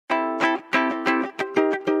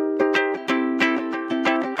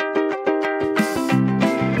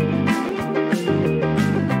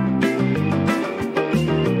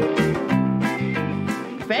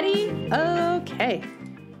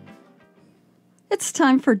It's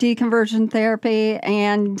time for deconversion therapy,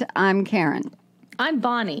 and I'm Karen. I'm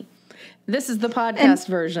Bonnie. This is the podcast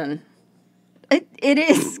version. It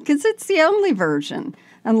is, because it's the only version,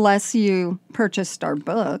 unless you purchased our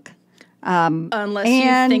book. Unless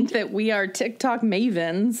you think that we are TikTok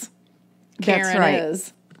mavens. Karen that's right.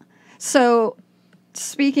 is. So,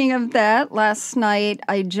 speaking of that, last night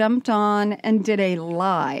I jumped on and did a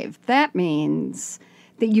live. That means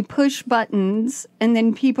that you push buttons and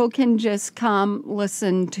then people can just come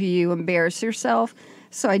listen to you embarrass yourself.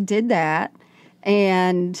 So I did that,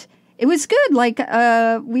 and it was good. Like,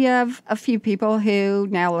 we have a few people who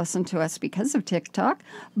now listen to us because of TikTok,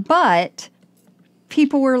 but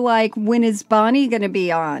people were like, when is Bonnie going to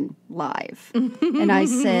be on live? And I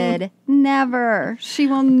said, never. She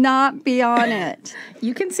will not be on it.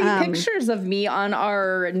 You can see pictures of me on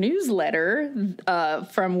our newsletter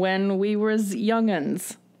from when we was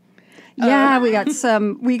young'uns. Yeah, we got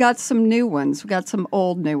some new ones. We got some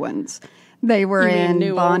old new ones. They were in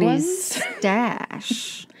Bonnie's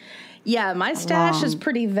stash. Yeah, my stash is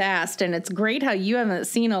pretty vast, and it's great how you haven't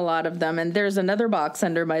seen a lot of them. And there's another box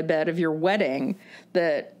under my bed of your wedding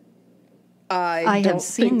that I have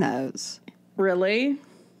seen those. Really?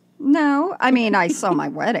 No, I mean, I saw my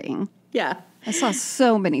wedding. Yeah. I saw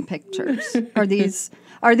so many pictures. Are these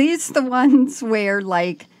the ones where,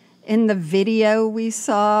 like, in the video we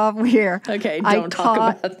saw where don't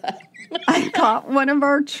talk about that. I caught one of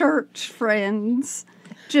our church friends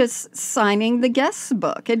just signing the guest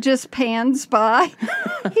book. It just pans by.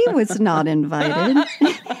 He was not invited.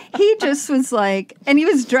 He just was like, and he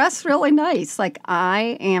was dressed really nice. Like,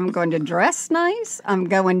 I am going to dress nice. I'm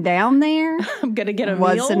going down there. I'm going to get a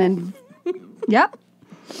meal. Yep.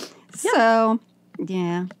 So,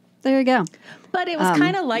 yeah, there you go. But it was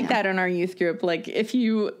kind of like that in our youth group. Like, if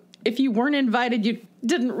you weren't invited, you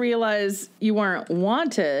didn't realize you weren't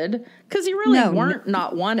wanted, because you really weren't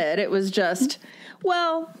not wanted. It was just,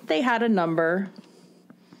 well, they had a number.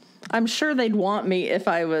 I'm sure they'd want me if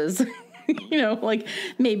I was, like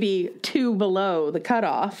maybe 2 below the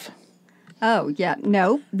cutoff. Oh, yeah.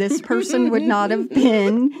 No, this person would not have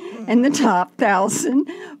been in the top 1,000,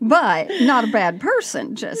 but not a bad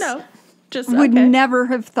person. Would never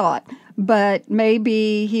have thought. But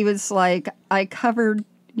maybe he was like, I covered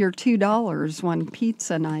your $2 one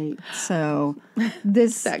pizza night, so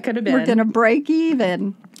that could have been. We're gonna break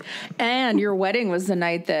even. And your wedding was the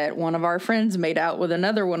night that one of our friends made out with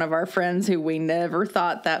another one of our friends who we never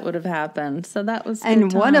thought that would have happened. So that was good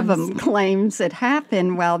times. One of them claims it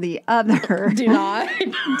happened while the other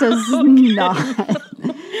does not.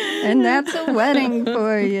 And that's a wedding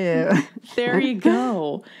for you. There you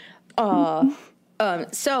go.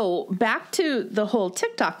 So back to the whole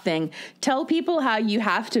TikTok thing. Tell people how you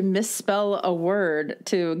have to misspell a word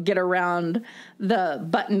to get around the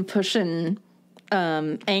button pushing,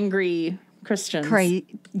 angry Christians.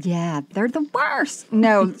 Yeah, they're the worst.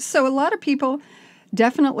 No, so a lot of people,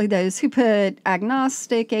 definitely those who put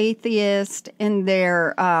agnostic, atheist in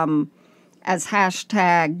their as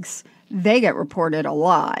hashtags, they get reported a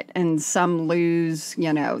lot, and some lose,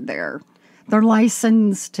 their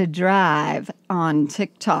license to drive on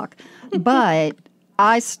TikTok. But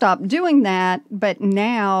I stopped doing that, but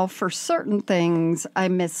now for certain things, I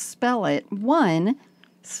misspell it. One,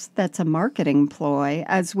 that's a marketing ploy,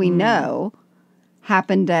 as we know,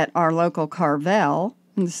 happened at our local Carvel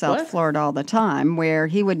in South Florida all the time, where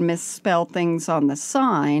he would misspell things on the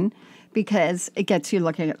sign because it gets you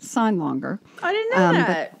looking at the sign longer. I didn't know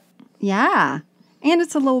that. Yeah. And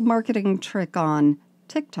it's a little marketing trick on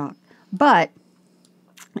TikTok. But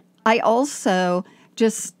I also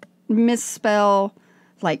just misspell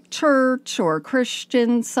like church or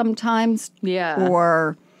Christian sometimes,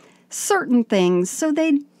 or certain things, so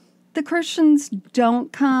the Christians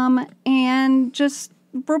don't come and just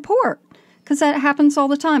report, because that happens all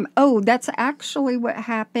the time. Oh, that's actually what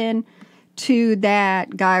happened to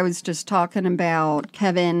that guy I was just talking about,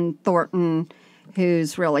 Kevin Thornton,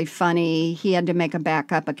 who's really funny. He had to make a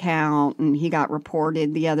backup account, and he got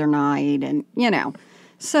reported the other night, and,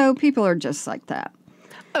 so people are just like that.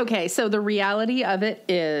 Okay, so the reality of it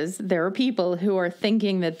is there are people who are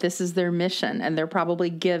thinking that this is their mission, and they're probably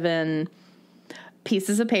given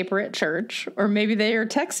pieces of paper at church, or maybe they are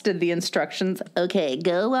texted the instructions, okay,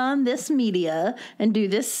 go on this media and do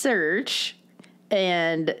this search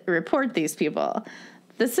and report these people.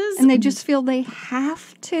 And they just feel they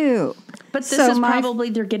have to. But this is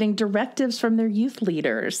probably they're getting directives from their youth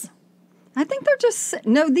leaders. I think they're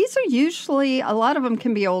these are usually, a lot of them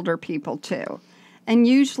can be older people too. And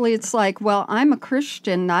usually it's like, well, I'm a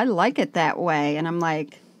Christian, I like it that way. And I'm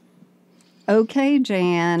like, okay,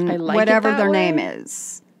 Jan, whatever their name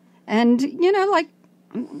is. And, like,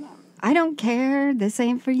 I don't care. This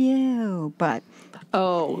ain't for you. But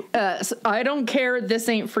so I don't care. This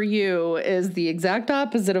ain't for you is the exact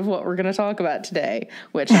opposite of what we're going to talk about today,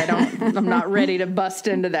 which I'm not ready to bust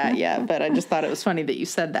into that yet, but I just thought it was funny that you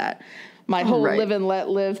said that. My whole live and let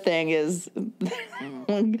live thing is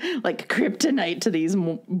like kryptonite to these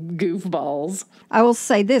goofballs. I will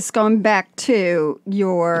say this, going back to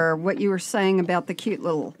what you were saying about the cute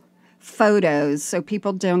little photos, so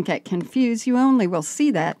people don't get confused. You only will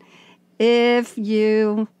see that if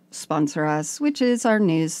you sponsor us, which is our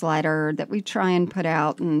newsletter that we try and put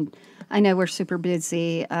out. And I know we're super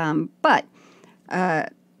busy, but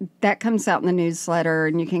that comes out in the newsletter,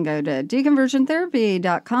 and you can go to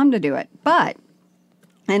deconversiontherapy.com to do it. But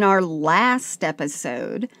in our last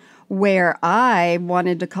episode, where I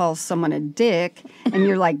wanted to call someone a dick, and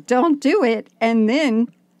you're like, don't do it, and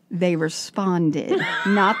then they responded,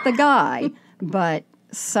 not the guy, but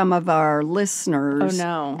some of our listeners. Oh,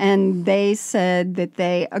 no. And they said that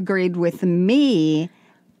they agreed with me,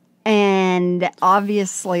 and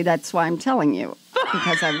obviously that's why I'm telling you,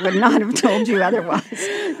 because I would not have told you otherwise.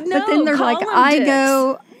 No, but then they're like,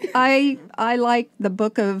 I like the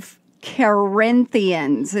book of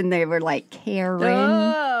Corinthians, and they were like,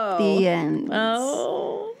 Corinthians.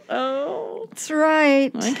 Oh. That's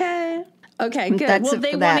right. Okay, good. That's well,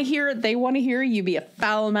 they want to hear you be a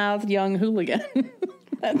foul-mouthed young hooligan.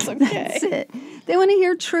 That's okay. That's it. They want to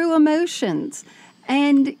hear true emotions.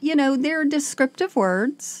 And, they're descriptive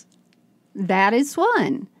words. That is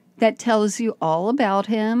one that tells you all about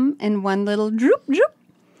him in one little droop, droop.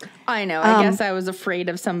 I know. I guess I was afraid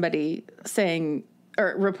of somebody saying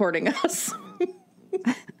or reporting us.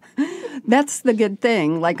 That's the good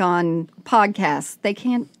thing. Like on podcasts, they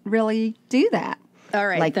can't really do that. All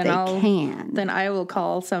right. Like can. Then I will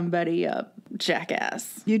call somebody a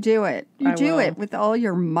jackass. You do it. You do it with all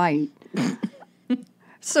your might.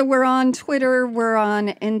 So we're on Twitter. We're on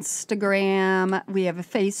Instagram. We have a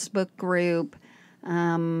Facebook group.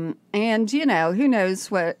 And, who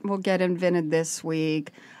knows what will get invented this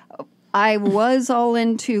week. I was all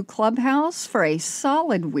into Clubhouse for a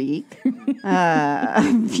solid week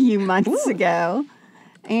a few months ago,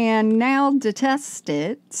 and now detest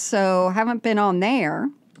it, so haven't been on there.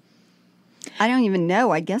 I don't even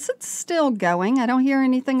know. I guess it's still going. I don't hear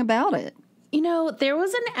anything about it. There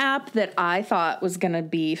was an app that I thought was going to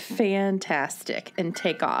be fantastic and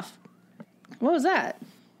take off. What was that?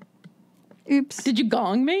 Oops. Did you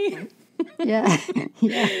gong me? Yeah.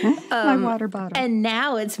 My water bottle. And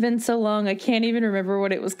now it's been so long, I can't even remember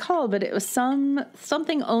what it was called, but it was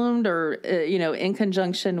something owned or, in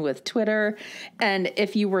conjunction with Twitter. And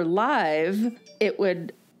if you were live, it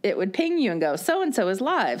would ping you and go, so-and-so is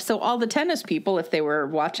live. So all the tennis people, if they were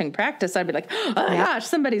watching practice, I'd be like, oh my gosh,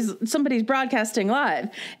 somebody's broadcasting live.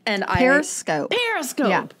 And Periscope.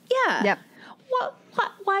 Yeah. Yep. Well,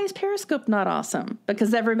 why is Periscope not awesome?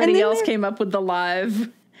 Because everybody else came up with the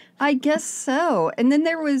live. I guess so. And then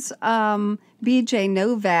there was BJ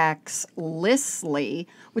Novak's Listly,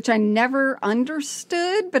 which I never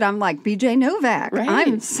understood, but I'm like, BJ Novak, right.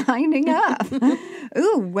 I'm signing up.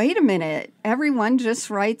 Ooh, wait a minute. Everyone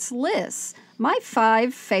just writes lists. My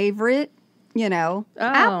 5 favorite,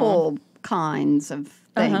 Apple kinds of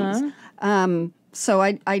things. So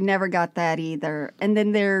I never got that either. And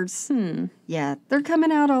then there's, they're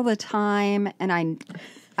coming out all the time, and I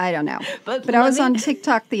don't know. But I was on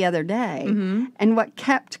TikTok the other day, and what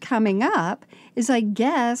kept coming up is, I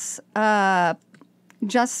guess,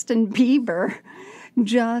 Justin Bieber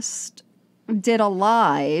just did a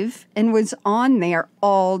live and was on there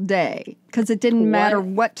all day because it didn't matter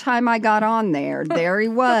what time I got on there. There he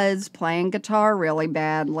was playing guitar really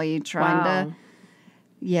badly, trying to.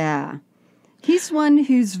 Yeah. He's one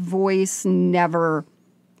whose voice never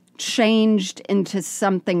changed into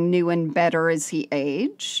something new and better as he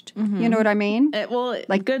aged. You know what I mean?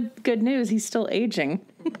 Like good news, he's still aging.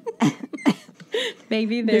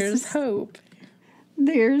 Maybe there's hope.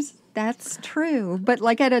 That's true. But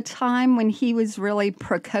like at a time when he was really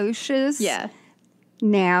precocious. Yeah.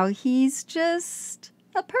 Now he's just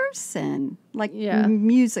a person. Like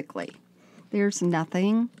musically. There's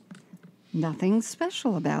nothing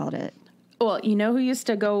special about it. Well, who used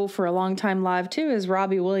to go for a long time live, too, is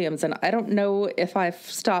Robbie Williams. And I don't know if I've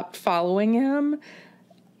stopped following him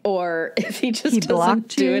or if he just doesn't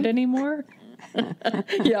do it anymore.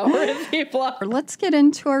 Yeah, or if he blocked. Let's get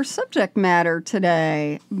into our subject matter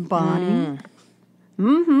today, Bonnie.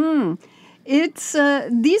 It's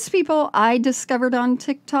these people I discovered on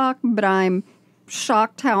TikTok, but I'm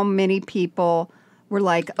shocked how many people were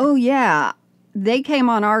like, oh, yeah, they came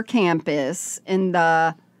on our campus in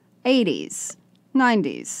the 80s,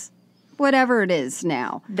 90s, whatever it is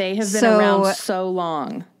now. They have been around so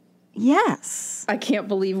long. Yes. I can't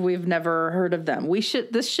believe we've never heard of them.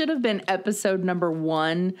 This should have been episode number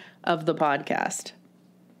 1 of the podcast.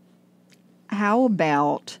 How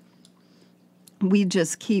about we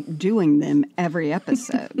just keep doing them every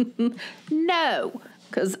episode? No,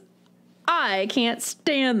 because I can't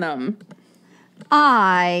stand them.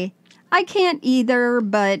 I can't either,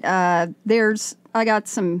 but I got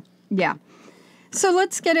some, yeah. So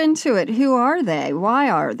let's get into it. Who are they? Why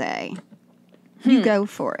are they? You go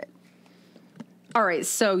for it. All right,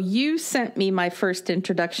 so you sent me my first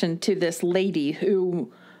introduction to this lady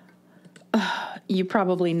who, you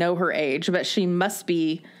probably know her age, but she must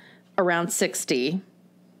be around 60.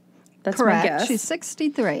 That's correct. My guess. She's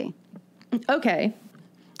 63. Okay.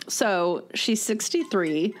 So she's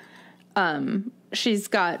 63. She's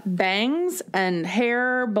got bangs and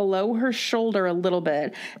hair below her shoulder a little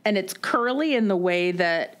bit, and it's curly in the way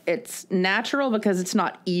that it's natural because it's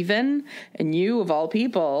not even. And you, of all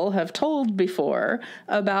people, have told before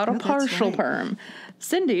about a partial perm.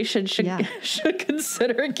 Cindy should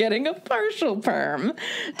consider getting a partial perm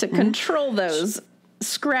to control those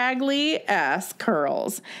scraggly ass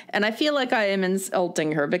curls. And I feel like I am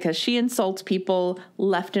insulting her because she insults people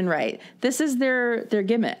left and right. This is their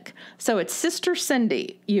gimmick. So it's Sister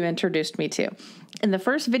Cindy you introduced me to. And the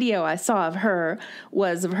first video I saw of her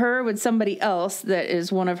was of her with somebody else that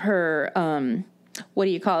is one of her what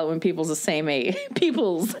do you call it when people's the same age?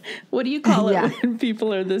 What do you call it when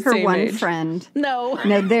people are the her same age? Her one friend. No,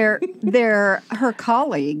 they're her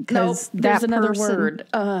colligue. Because there's another word.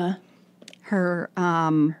 Her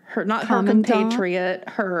not her compatriot,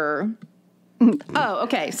 her. Oh,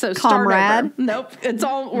 okay. So comrade. Start over. Nope. It's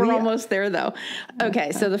all. We're almost there though.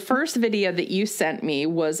 Okay. So the first video that you sent me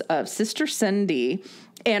was of Sister Cindy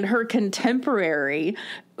and her contemporary,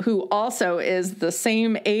 who also is the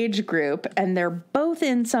same age group, and they're both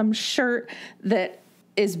in some shirt that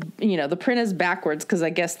is, the print is backwards because I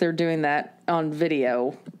guess they're doing that on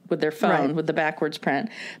video with their phone with the backwards print.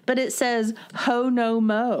 But it says "Ho No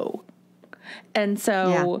Mo." And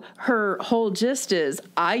so her whole gist is,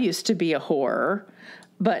 I used to be a whore,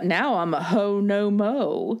 but now I'm a ho no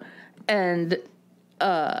mo. And,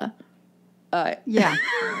 and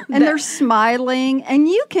they're smiling, and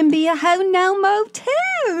you can be a ho no mo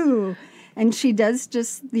too. And she does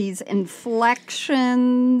just these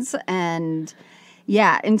inflections and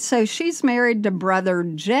so she's married to Brother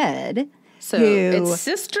Jed. So it's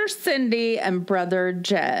Sister Cindy and Brother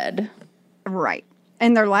Jed. Right.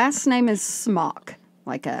 And their last name is Smock,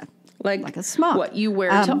 like a smock. What you wear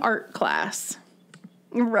to art class.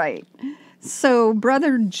 Right. So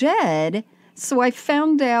Brother Jed, so I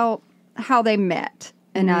found out how they met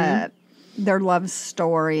and their love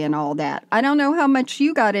story and all that. I don't know how much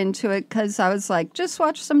you got into it because I was like, just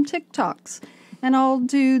watch some TikToks and I'll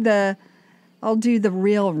do the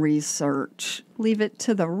real research. Leave it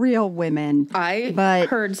to the real women. I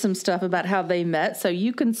heard some stuff about how they met, so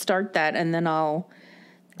you can start that and then I'll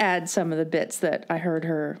add some of the bits that I heard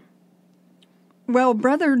her. Well,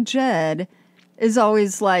 Brother Jed is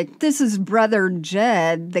always like, this is Brother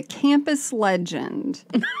Jed, the campus legend.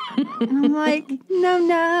 And I'm like,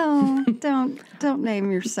 no, don't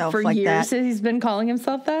name yourself like that. For years he's been calling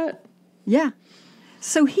himself that? Yeah.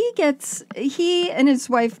 So he and his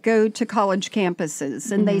wife go to college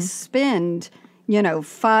campuses and they spend,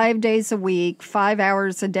 5 days a week, 5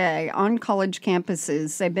 hours a day on college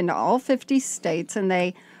campuses. They've been to all 50 states and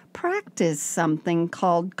they practice something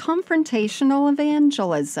called confrontational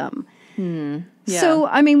evangelism. Yeah. So,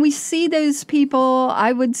 we see those people.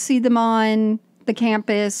 I would see them on the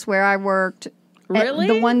campus where I worked. Really?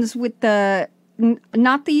 The ones with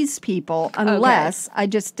not these people, unless I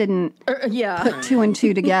just didn't put two and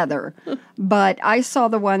two together. But I saw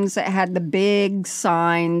the ones that had the big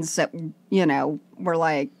signs that, were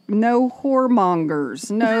like, no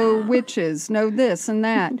whoremongers, no witches, no this and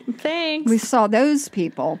that. Thanks. We saw those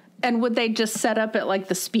people. And would they just set up at like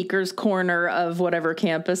the speaker's corner of whatever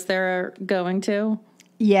campus they're going to?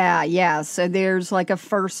 Yeah. So there's like a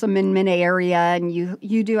First Amendment area and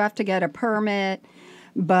you do have to get a permit,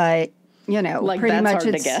 but like pretty that's much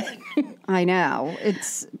hard to get. I know.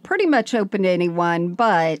 It's pretty much open to anyone,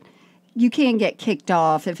 but you can get kicked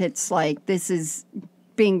off if it's like this is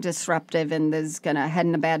being disruptive and this is going to head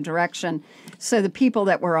in a bad direction. So the people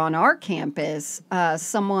that were on our campus,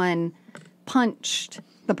 someone punched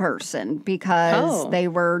the person because they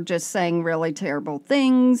were just saying really terrible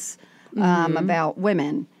things about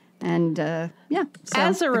women. And, so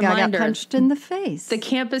as a the reminder, guy got punched in the face. The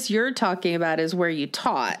campus you're talking about is where you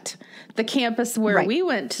taught. The campus where we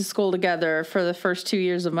went to school together for the first 2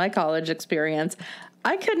 years of my college experience,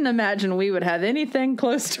 I couldn't imagine we would have anything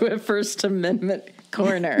close to a First Amendment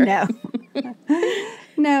corner. No.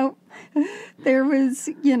 No. There was,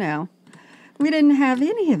 we didn't have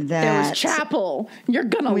any of that. There was chapel. You're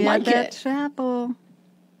going to like had that chapel.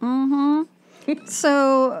 Mm-hmm.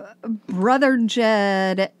 So, Brother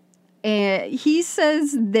Jed, he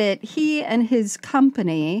says that he and his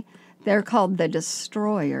company, they're called the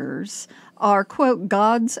Destroyers, are, quote,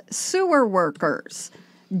 God's sewer workers.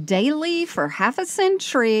 Daily for half a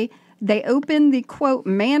century, they open the, quote,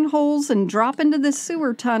 manholes and drop into the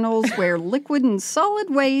sewer tunnels where liquid and solid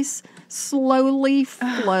waste slowly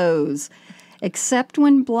flows, except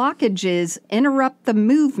when blockages interrupt the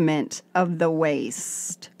movement of the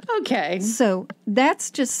waste. Okay. So that's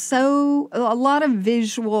just a lot of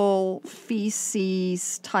visual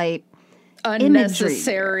feces type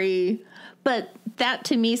unnecessary imagery. But that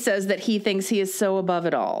to me says that he thinks he is so above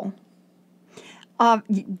it all.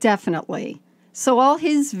 Definitely. So all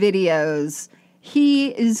his videos, he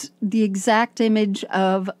is the exact image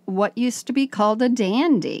of what used to be called a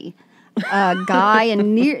dandy. A guy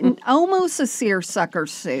in almost a seersucker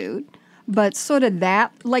suit, but sort of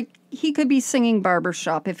that, like he could be singing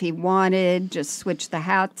barbershop if he wanted, just switch the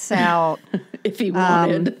hats out. If he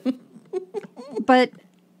wanted. But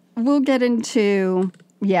we'll get into,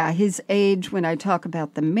 his age when I talk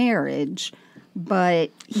about the marriage,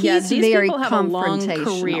 but he's these very people have a long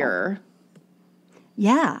confrontational. career.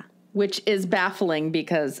 Yeah. Which is baffling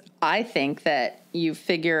because I think that you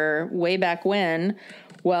figure way back when,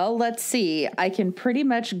 well, let's see, I can pretty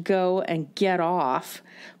much go and get off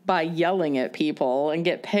by yelling at people and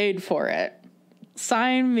get paid for it.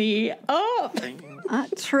 Sign me up.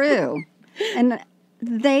 True. And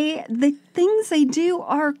the things they do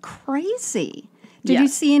are crazy. Did you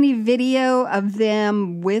see any video of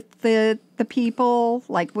them with the people,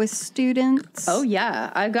 like with students? Oh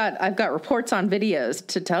yeah, I've got reports on videos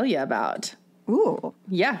to tell you about. Ooh.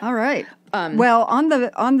 Yeah. All right. Well, on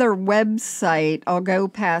their website, I'll go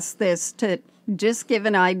past this to just give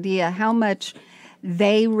an idea how much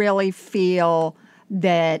they really feel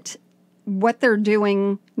that what they're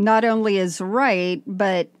doing not only is right,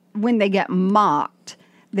 but when they get mocked,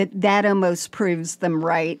 that almost proves them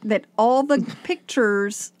right. That all the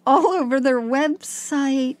pictures all over their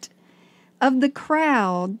website of the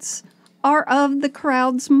crowds are of the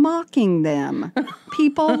crowds mocking them,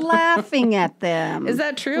 people laughing at them. Is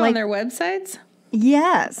that true on their websites?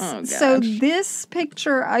 Yes. Oh, gosh. So this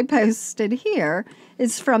picture I posted here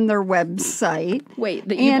is from their website. Wait,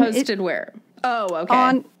 that you posted where? Oh,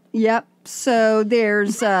 okay. Yep. So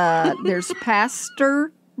there's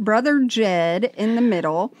Pastor Brother Jed in the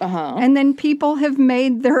middle, and then people have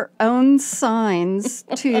made their own signs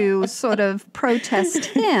to sort of protest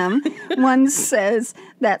him. One says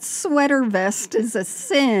that sweater vest is a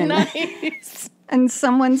sin. Nice. And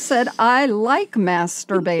someone said, I like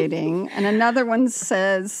masturbating. And another one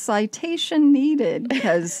says, citation needed,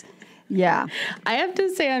 because, I have to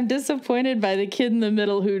say I'm disappointed by the kid in the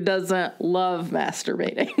middle who doesn't love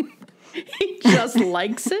masturbating. He just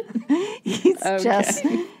likes it. He's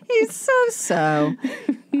so.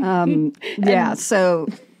 So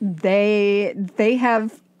they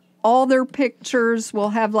have all their pictures will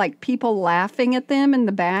have like people laughing at them in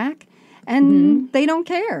the back, and they don't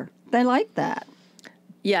care. They like that.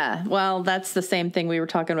 Yeah, well, that's the same thing we were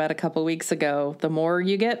talking about a couple weeks ago. The more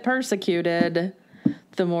you get persecuted,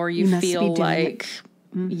 the more you feel like,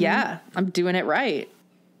 I'm doing it right.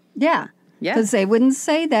 Yeah. Yeah. Because they wouldn't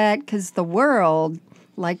say that because the world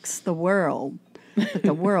likes the world, but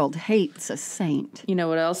the world hates a saint. You know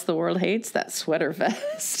what else the world hates? That sweater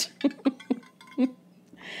vest.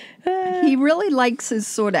 He really likes his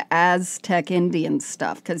sort of Aztec Indian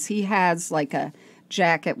stuff because he has like a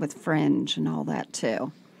jacket with fringe and all that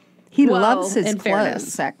too. He loves his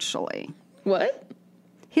clothes, actually. What?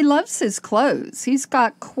 He loves his clothes. He's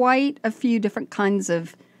got quite a few different kinds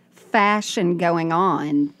of fashion going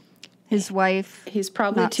on. His wife, he's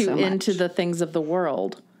probably too into the things of the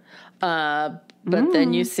world. But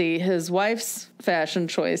then you see his wife's fashion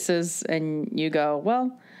choices and you go,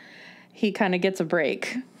 well, he kind of gets a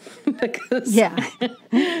break. Because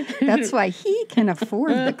that's why he can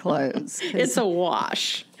afford the clothes. It's a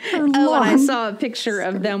wash. And I saw a picture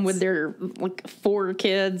of them with their 4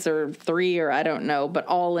 kids or 3 or I don't know, but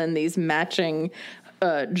all in these matching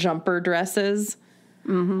jumper dresses.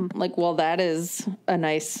 Like, well, that is a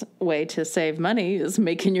nice way to save money, is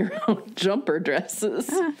making your own jumper dresses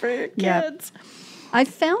for your kids. I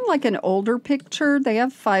found like an older picture. They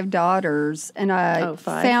have 5 daughters, and I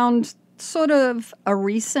found sort of a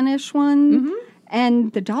recent-ish one.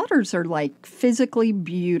 And the daughters are like physically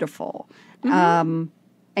beautiful.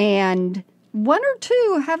 And one or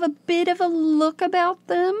two have a bit of a look about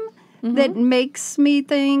them that makes me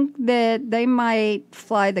think that they might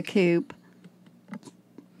fly the coop,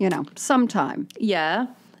 sometime. Yeah.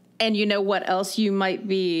 And you know what else you might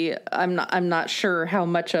be, I'm not sure how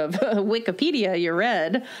much of Wikipedia you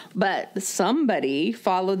read, but somebody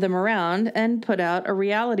followed them around and put out a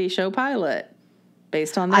reality show pilot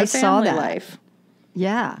based on their family life.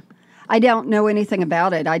 Yeah. I don't know anything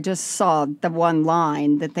about it. I just saw the one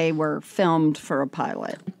line that they were filmed for a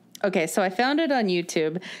pilot. Okay, so I found it on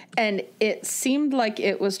YouTube, and it seemed like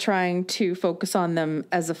it was trying to focus on them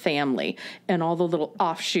as a family and all the little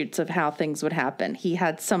offshoots of how things would happen. He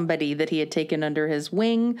had somebody that he had taken under his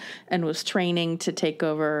wing and was training to take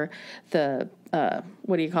over the,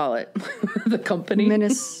 what do you call it? The company?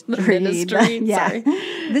 Ministry. The ministry. Yeah. Sorry.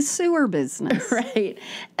 The sewer business. Right.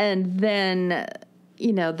 And then,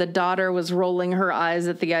 the daughter was rolling her eyes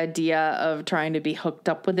at the idea of trying to be hooked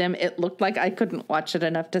up with him. It looked like, I couldn't watch it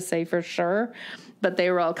enough to say for sure, but they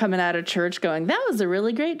were all coming out of church going, that was a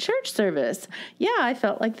really great church service. Yeah, I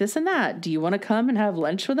felt like this and that. Do you want to come and have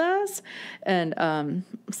lunch with us? And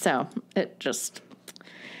so it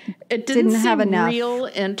didn't seem have enough. real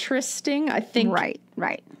interesting. I think. Right.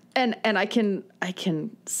 And I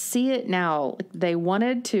can see it now. They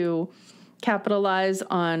wanted to capitalize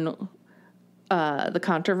on the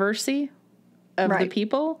controversy of the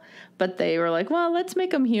people, but they were like, well, let's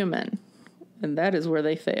make them human. And that is where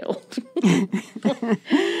they failed.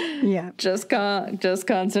 Yeah. Just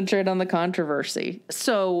concentrate on the controversy.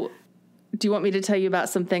 So do you want me to tell you about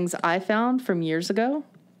some things I found from years ago?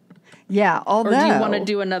 Yeah, although... Or do you want to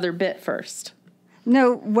do another bit first?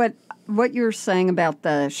 No, what you're saying about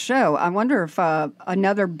the show, I wonder if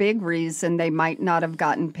another big reason they might not have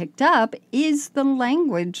gotten picked up is the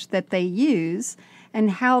language that they use and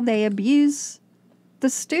how they abuse the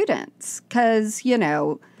students. Because,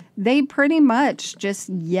 they pretty much just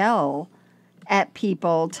yell at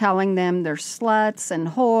people, telling them they're sluts and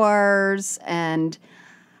whores. And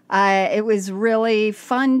it was really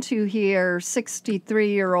fun to hear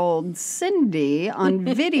 63-year-old Cindy on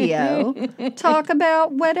video talk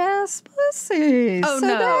about wet-ass pussy. Oh,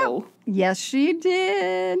 no. Yes, she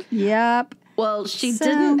did. Yep. Well, she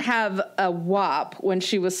didn't have a whop when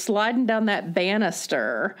she was sliding down that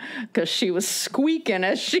banister because she was squeaking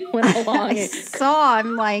as she went along. I saw.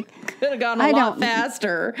 I'm like, could have gone a lot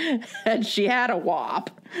faster had she had a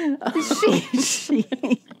whop. She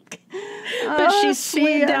But she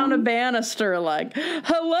slid down a banister like,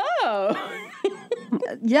 hello.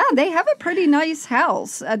 Yeah, they have a pretty nice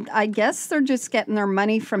house. I guess they're just getting their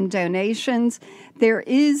money from donations. There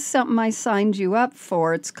is something I signed you up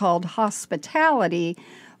for. It's called hospitality,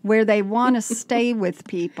 where they want to stay with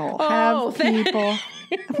people, have people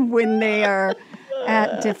when they are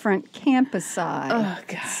at different campusi. Oh,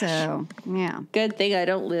 gosh. So, yeah. Good thing I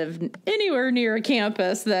don't live anywhere near a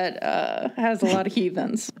campus that has a lot of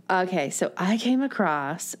heathens. Okay, so I came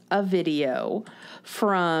across a video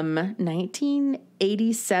from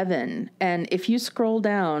 1987. And if you scroll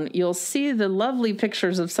down, you'll see the lovely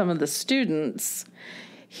pictures of some of the students.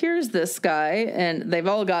 Here's this guy, and they've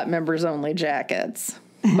all got members-only jackets,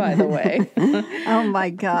 by the way. Oh, my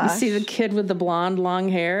gosh. You see the kid with the blonde, long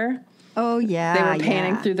hair? Oh, yeah. They were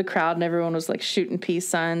panning through the crowd, and everyone was, like, shooting peace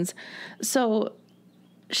signs. So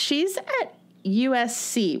she's at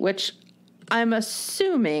USC, which I'm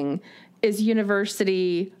assuming is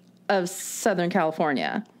University of Southern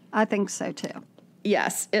California. I think so, too.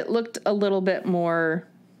 Yes, it looked a little bit more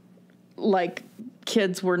like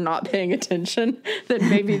kids were not paying attention than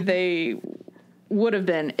maybe they would have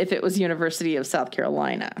been if it was University of South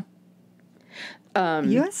Carolina.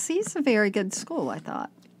 USC is a very good school, I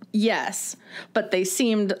thought. Yes, but they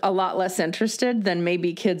seemed a lot less interested than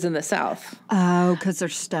maybe kids in the South. Oh, because they're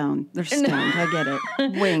stoned. They're stoned. I get it.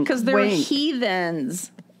 Wink. Because they're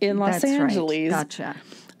heathens in Los Angeles. Right. Gotcha.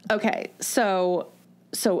 Okay, so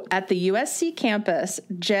at the USC campus,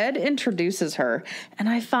 Jed introduces her, and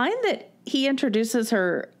I find that he introduces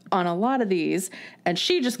her on a lot of these, and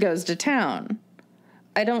she just goes to town.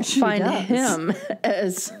 I don't find him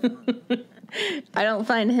as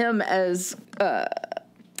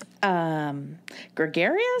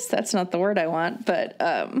gregarious. That's not the word I want, but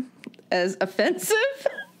as offensive.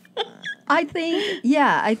 I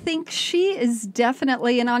think she is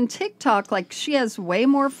definitely, and on TikTok, like, she has way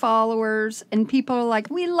more followers, and people are like,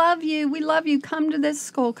 we love you, come to this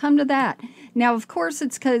school, come to that. Now, of course,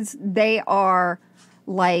 it's because they are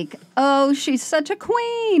like, oh, she's such a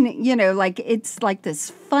queen, like, it's like this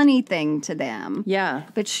funny thing to them. Yeah.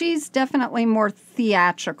 But she's definitely more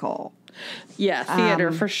theatrical. Yeah,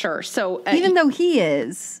 theater for sure. So even though he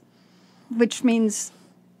is, which means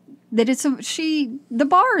that the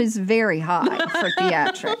bar is very high for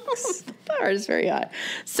theatrics. The bar is very high.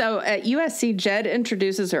 So at USC, Jed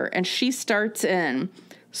introduces her, and she starts in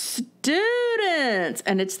students,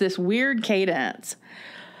 and it's this weird cadence.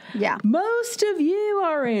 Yeah. Most of you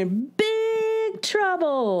are in big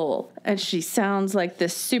trouble. And she sounds like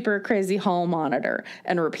this super crazy hall monitor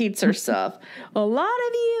and repeats herself. A lot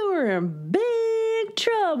of you are in big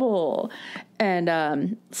trouble.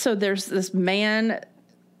 And so there's this man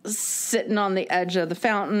sitting on the edge of the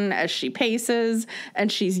fountain as she paces,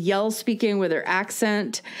 and she's yell speaking with her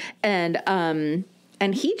accent. And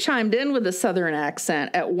he chimed in with a Southern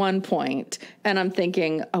accent at one point, and I'm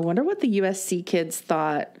thinking, I wonder what the USC kids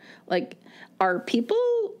thought. Like, are people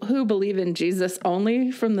who believe in Jesus only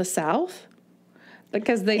from the South?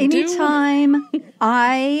 Because Anytime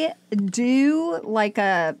I do like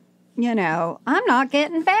I'm not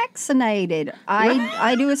getting vaccinated.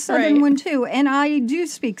 I do a Southern one too, and I do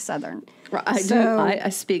speak Southern. I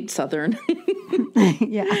speak Southern.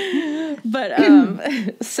 Yeah. But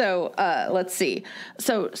let's see.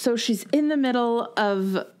 So she's in the middle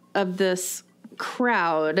of this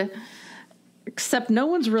crowd, except no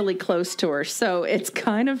one's really close to her. So it's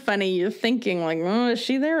kind of funny. You're thinking like, oh, is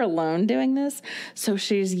she there alone doing this? So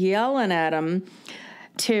she's yelling at him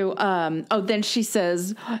then she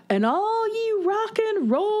says, and all you rock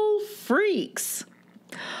and roll freaks,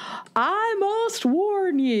 I must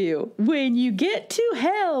warn you, when you get to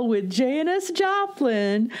hell with Janis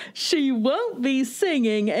Joplin, she won't be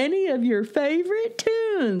singing any of your favorite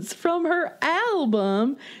tunes from her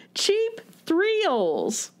album, Cheap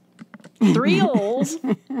Thrills. Thrills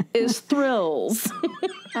is thrills.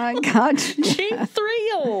 I got you. Cheap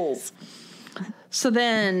thrills. So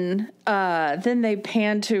then they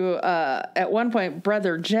pan to, at one point,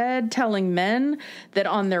 Brother Jed telling men that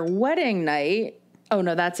on their wedding night, oh,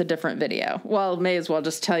 no, that's a different video. Well, may as well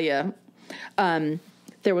just tell you.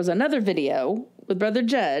 There was another video with Brother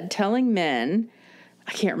Jed telling men,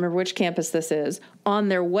 I can't remember which campus this is, on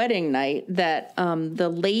their wedding night that the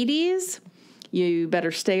ladies, you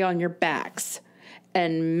better stay on your backs.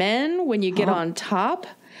 And men, when you get on top,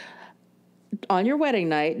 on your wedding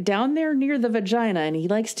night, down there near the vagina, and he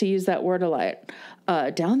likes to use that word a lot,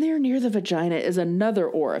 down there near the vagina is another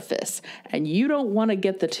orifice, and you don't want to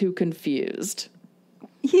get the two confused.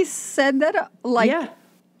 He said that yeah.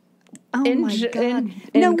 Oh my God.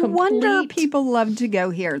 No wonder people love to go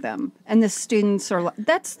hear them. And the students are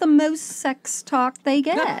that's the most sex talk they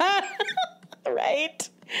get. Right.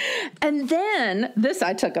 And then this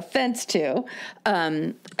I took offense to.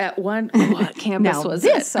 At what campus was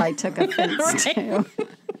this it? I took offense to.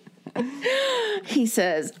 He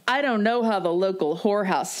says, I don't know how the local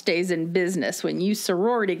whorehouse stays in business when you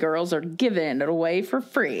sorority girls are giving it away for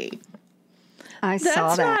free. I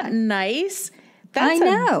saw that. That's not nice. That's I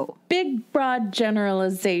know. A big, broad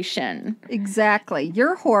generalization. Exactly.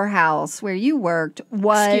 Your whorehouse where you worked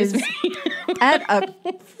was at a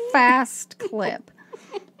fast clip.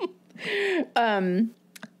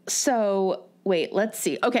 So, wait, let's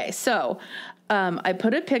see. Okay, so I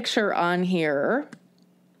put a picture on here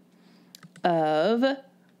of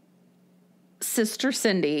Sister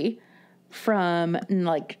Cindy from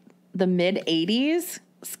like the mid 80s.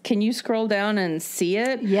 Can you scroll down and see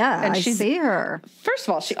it? Yeah, and I see her. First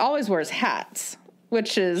of all, she always wears hats,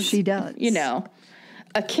 which is, she does.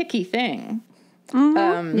 A kicky thing.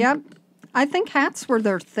 Mm-hmm. Yep. I think hats were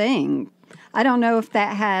their thing. I don't know if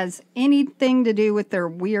that has anything to do with their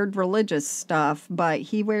weird religious stuff, but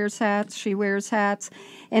he wears hats, she wears hats.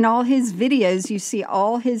 In all his videos, you see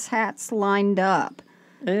all his hats lined up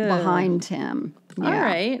behind him. Yeah. All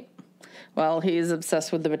right. Well, he's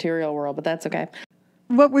obsessed with the material world, but that's okay.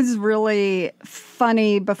 What was really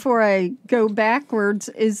funny before I go backwards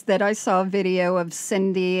is that I saw a video of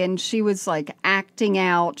Cindy and she was like acting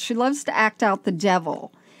out. She loves to act out the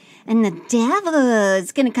devil. And the devil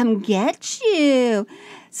is going to come get you.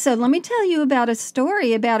 So let me tell you about a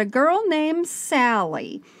story about a girl named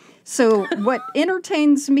Sally. So what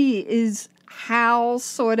entertains me is how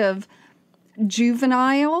sort of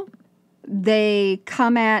juvenile they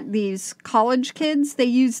come at these college kids. They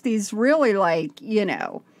use these really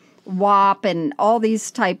WAP and all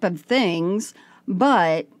these type of things.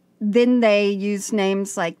 But then they use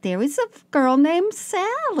names like, there was a girl named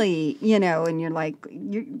Sally, and you're like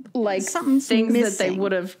something's things missing. That they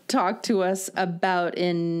would have talked to us about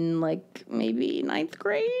in maybe 9th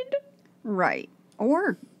grade. Right.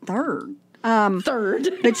 Or third. Third.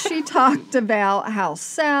 But she talked about how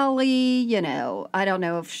Sally, I don't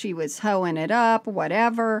know if she was hoeing it up,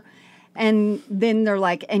 whatever. And then they're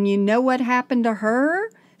like, and you know what happened to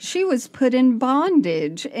her? she was put in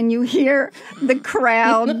bondage, and you hear the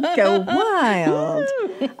crowd go wild.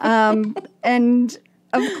 And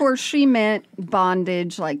of course, she meant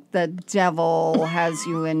bondage, like the devil has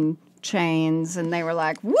you in chains, and they were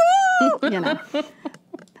like, woo, you know.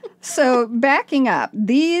 So backing up,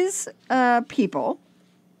 these people,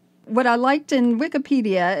 what I liked in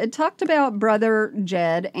Wikipedia, it talked about Brother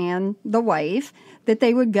Jed and the wife, that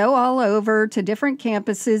they would go all over to different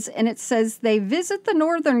campuses, and it says they visit the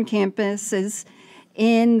northern campuses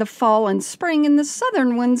in the fall and spring and the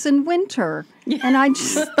southern ones in winter. And I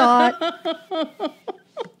just thought,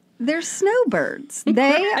 they're snowbirds.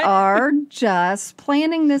 They are just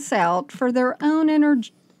planning this out for their own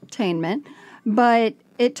entertainment, but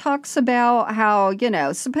it talks about how, you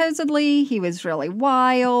know, supposedly he was really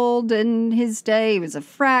wild in his day. He was a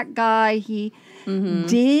frat guy. He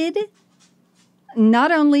did,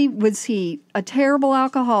 not only was he a terrible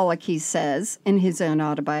alcoholic, he says, in his own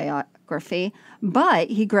autobiography, but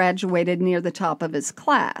he graduated near the top of his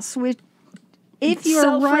class, which, if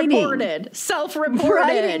you're writing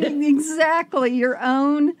exactly your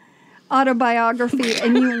own autobiography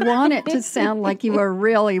and you want it to sound like you were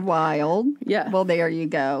really wild, well, there you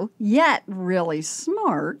go, yet really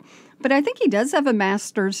smart. But I think he does have a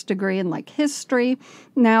master's degree in like history.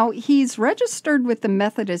 Now, he's registered with the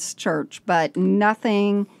Methodist Church, but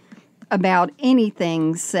nothing about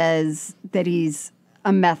anything says that he's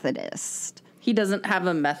a Methodist. He doesn't have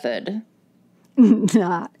a method.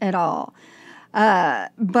 Not at all.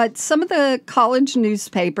 But some of the college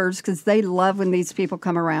newspapers, because they love when these people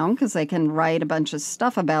come around because they can write a bunch of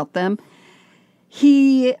stuff about them,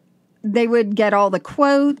 they would get all the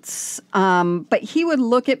quotes, but he would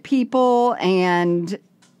look at people, and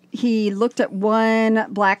he looked at one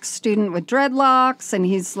black student with dreadlocks, and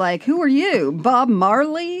he's like, who are you, Bob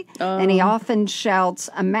Marley? And he often shouts,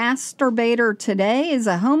 a masturbator today is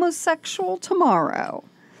a homosexual tomorrow.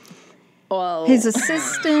 Well, his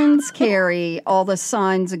assistants carry all the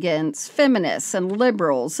signs against feminists and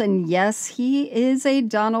liberals. And yes, he is a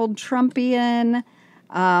Donald Trumpian.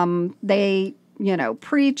 They, you know,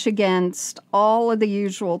 preach against all of the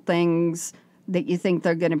usual things that you think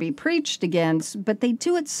they're going to be preached against, but they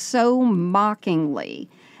do it so mockingly.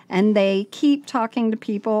 And they keep talking to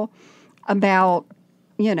people about,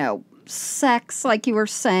 you know, sex, like you were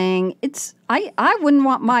saying. I wouldn't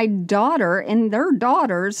want my daughter, and their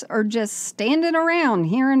daughters are just standing around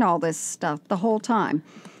hearing all this stuff the whole time.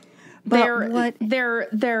 But their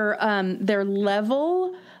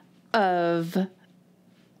level of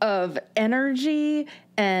energy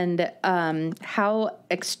and how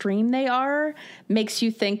extreme they are makes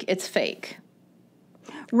you think it's fake.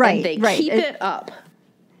 Right, and they keep it up.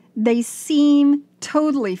 They seem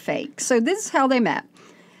totally fake. So this is how they met.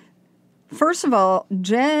 First of all,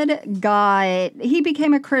 Jed he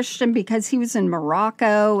became a Christian because he was in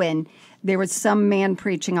Morocco and there was some man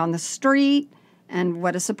preaching on the street. And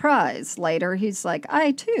what a surprise. Later, he's like,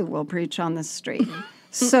 I too will preach on the street.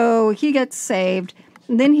 So he gets saved.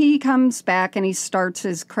 Then he comes back and he starts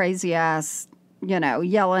his crazy ass, you know,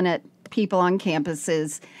 yelling at people on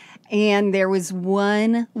campuses. And there was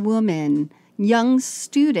one woman, young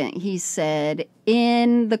student, he said,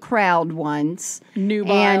 in the crowd once.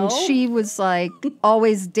 Nubile. And she was like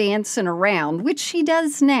always dancing around, which she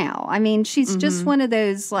does now. I mean, she's just one of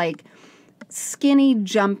those like skinny,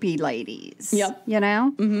 jumpy ladies. Yep. You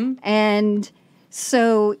know? Mm-hmm. And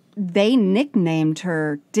so they nicknamed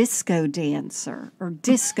her Disco Dancer or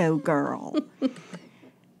Disco Girl.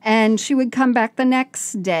 And she would come back the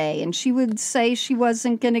next day and she would say she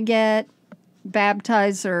wasn't going to get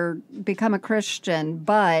baptized or become a Christian.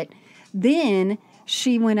 But then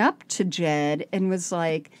she went up to Jed and was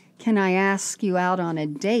like, can I ask you out on a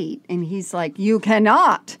date? And he's like, you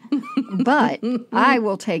cannot, but I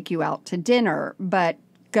will take you out to dinner, but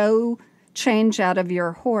go change out of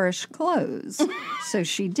your whorish clothes. So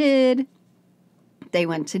she did. They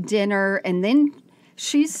went to dinner, and then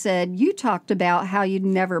she said, you talked about how you'd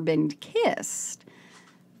never been kissed.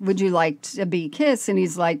 Would you like to be kissed? And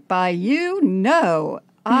he's like, by you? No,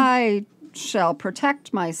 I shall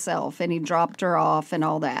protect myself. And he dropped her off and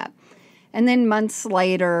all that. And then months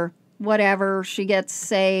later, whatever, she gets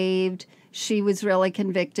saved. She was really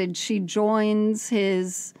convicted. She joins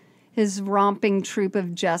his romping troupe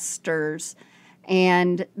of jesters.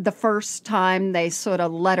 And the first time they sort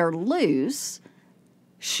of let her loose,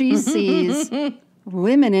 she sees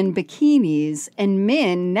women in bikinis and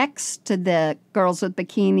men next to the girls with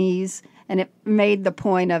bikinis. And it made the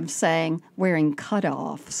point of saying wearing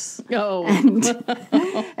cutoffs. Oh.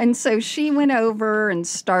 And so she went over and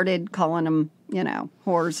started calling them, you know,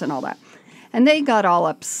 whores and all that. And they got all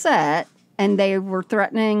upset. and they were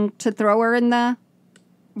threatening to throw her in the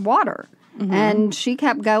water. And she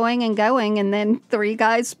kept going and going, and then 3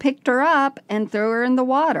 guys picked her up and threw her in the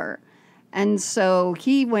water. And so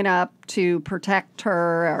he went up to protect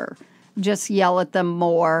her or just yell at them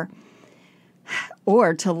more,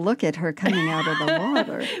 or to look at her coming out of the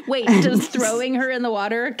water. Wait, does throwing her in the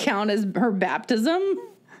water count as her baptism?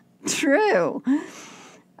 True.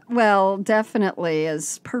 Well, definitely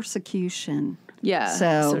as persecution. Yeah,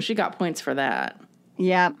 so she got points for that.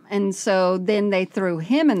 Yeah, and so then they threw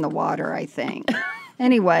him in the water, I think.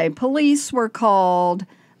 Anyway, police were called.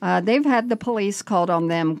 They've had the police called on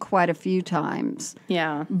them quite a few times.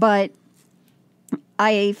 Yeah. But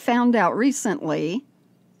I found out recently,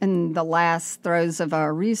 in the last throes of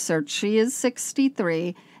our research, she is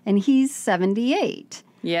 63 and he's 78.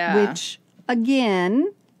 Yeah. Which,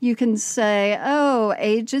 again, you can say, oh,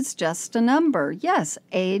 age is just a number. Yes,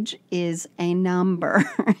 age is a number.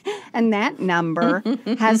 And that number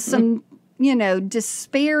has some,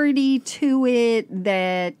 disparity to it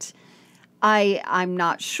that I'm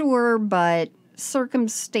not sure, but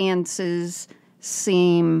circumstances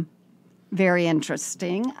seem very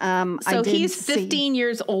interesting. So he's 15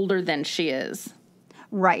 years older than she is.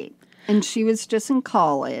 Right. And she was just in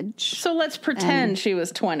college. So let's pretend she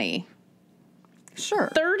was 20. Sure.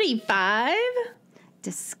 35?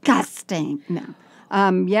 Disgusting.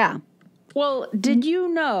 No. Yeah. Well, did you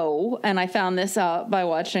know, and I found this out by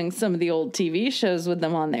watching some of the old TV shows with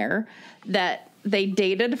them on there, that they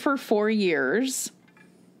dated for 4 years?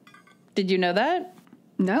 Did you know that?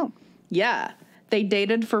 No. Yeah. They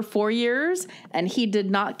dated for 4 years, and he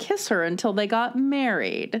did not kiss her until they got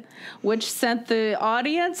married, which sent the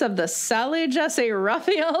audience of the Sally Jessy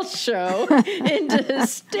Raphael show into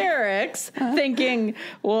hysterics, thinking,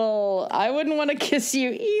 well, I wouldn't want to kiss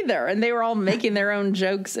you either. And they were all making their own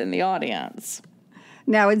jokes in the audience.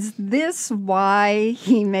 Now, is this why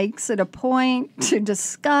he makes it a point to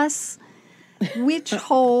discuss which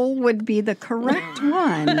hole would be the correct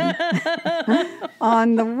one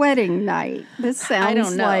on the wedding night? This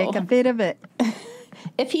sounds like a bit of it.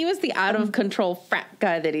 If he was the out-of-control frat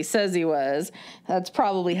guy that he says he was, that's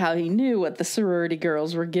probably how he knew what the sorority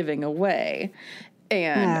girls were giving away.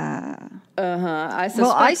 And, I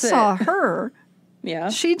suspect I saw her.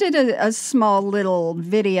 Yeah. She did a small little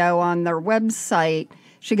video on their website.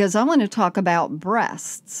 She goes, I want to talk about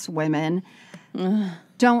breasts, women.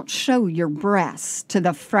 Don't show your breasts to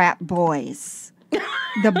the frat boys.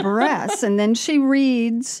 The breasts. And then she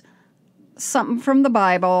reads something from the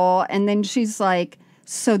Bible, and then she's like,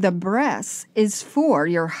 so the breast is for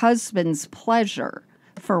your husband's pleasure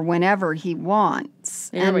for whenever he wants.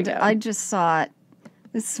 There we go. I just thought,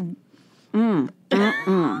 this, nope.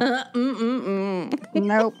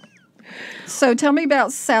 So tell me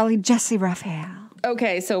about Sally Jessy Raphael.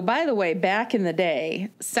 Okay, so by the way, back in the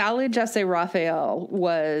day, Sally Jessy Raphael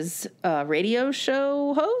was a radio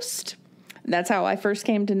show host. That's how I first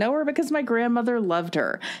came to know her, because my grandmother loved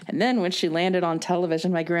her. And then when she landed on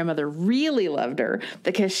television, my grandmother really loved her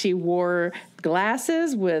because she wore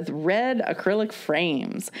glasses with red acrylic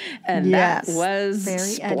frames. And that was very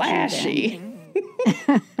splashy.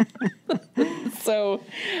 So,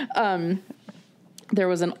 there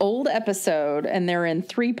was an old episode, and they're in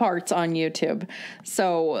 3 parts on YouTube.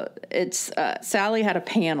 So it's Sally had a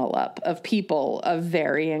panel up of people of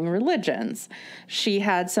varying religions. She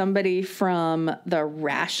had somebody from the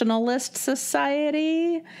Rationalist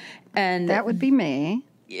Society, and that would be me.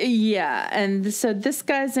 Yeah, and so this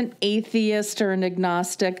guy's an atheist or an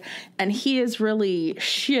agnostic, and he is really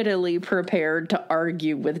shittily prepared to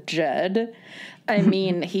argue with Jed. I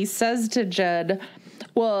mean, he says to Jed,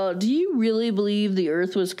 well, do you really believe the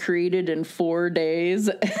earth was created in 4 days?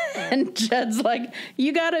 And Jed's like,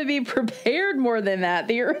 you got to be prepared more than that.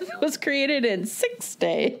 The earth was created in 6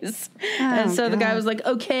 days. And so the guy was like,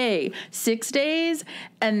 okay, 6 days.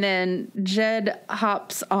 And then Jed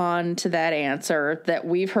hops on to that answer that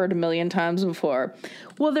we've heard a million times before.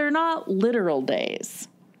 Well, they're not literal days.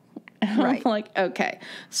 Right. I'm like, okay.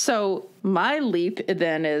 So my leap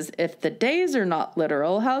then is, if the days are not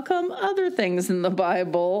literal, how come other things in the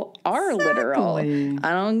Bible are literal?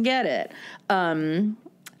 I don't get it.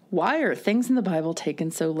 Why are things in the Bible taken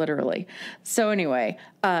so literally? So anyway,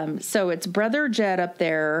 so it's Brother Jed up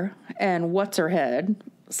there, and what's her head?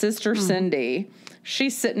 Sister Cindy.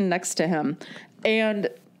 She's sitting next to him. And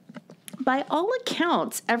by all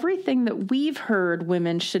accounts, everything that we've heard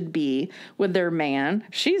women should be with their man,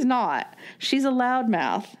 she's not. She's a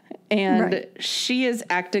loudmouth, and she is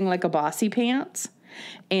acting like a bossy pants.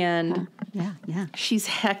 And she's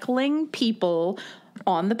heckling people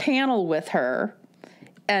on the panel with her.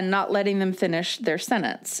 and not letting them finish their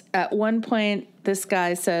sentence. At one point, this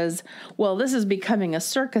guy says, well, this is becoming a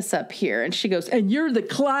circus up here. And she goes, and you're the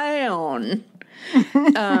clown.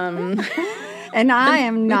 And I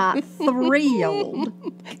am not thrilled.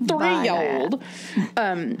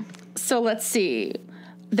 So let's see.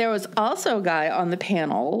 There was also a guy on the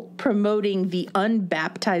panel promoting the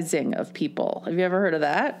unbaptizing of people. Have you ever heard of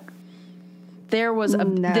that? There was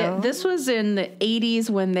this was in the 80s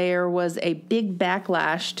when there was a big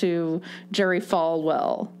backlash to Jerry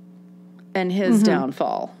Falwell and his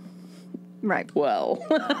downfall. Right. Well,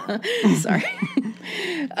 sorry.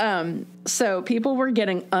 So people were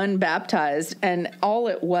getting unbaptized, and all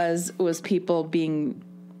it was people being,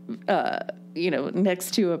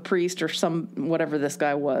 next to a priest or whatever this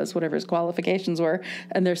guy was, whatever his qualifications were,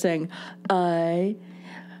 and they're saying, I,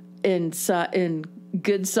 in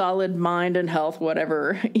good solid mind and health,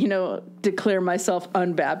 whatever, declare myself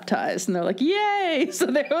unbaptized. And they're like, yay! So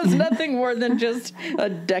there was nothing more than just a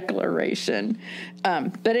declaration.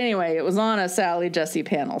 But anyway, it was on a Sally Jesse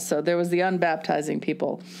panel. So there was the unbaptizing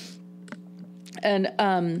people. And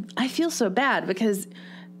I feel so bad because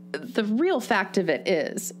the real fact of it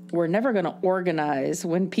is we're never going to organize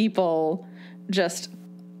when people just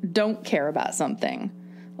don't care about something.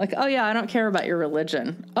 Like, oh, yeah, I don't care about your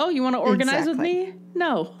religion. Oh, you want to organize with me?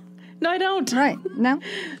 No, I don't. Right. No.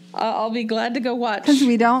 I'll be glad to go watch. Because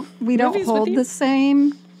we don't hold the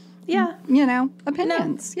same,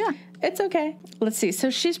 opinions. No, yeah. It's okay. Let's see. So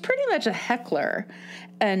she's pretty much a heckler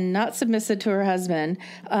and not submissive to her husband.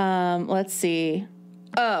 Let's see.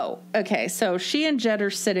 Oh, okay. So she and Jed are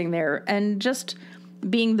sitting there and just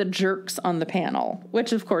being the jerks on the panel,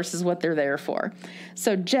 which of course is what they're there for.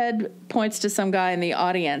 So Jed points to some guy in the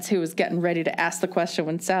audience who was getting ready to ask the question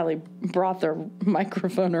when Sally brought their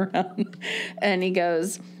microphone around. And he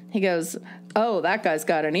goes, oh, that guy's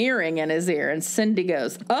got an earring in his ear. And Cindy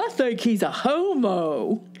goes, I think he's a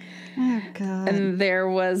homo. Oh, God. And there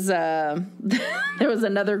was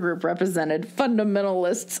another group represented,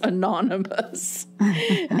 Fundamentalists Anonymous.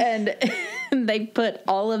 And they put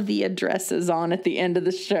all of the addresses on at the end of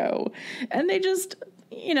the show. And they just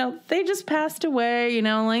passed away,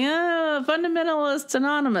 Fundamentalists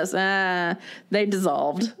Anonymous. They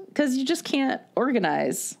dissolved because you just can't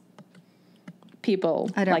organize people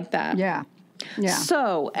like that. Yeah. Yeah.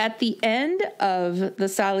 So at the end of the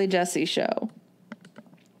Sally Jesse show,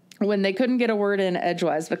 when they couldn't get a word in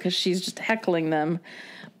edgewise because she's just heckling them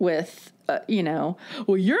with, well,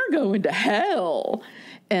 you're going to hell.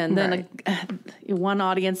 And then one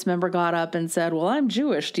audience member got up and said, well, I'm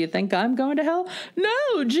Jewish. Do you think I'm going to hell?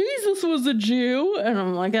 No, Jesus was a Jew. And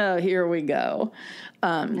I'm like, oh, here we go.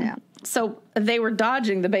 So they were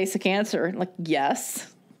dodging the basic answer. Like,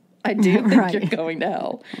 yes, I do think you're going to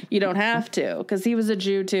hell. You don't have to, because he was a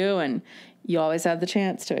Jew too, and you always have the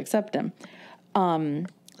chance to accept him.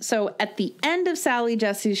 So at the end of Sally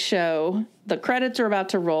Jesse's show, the credits are about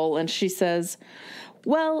to roll, and she says,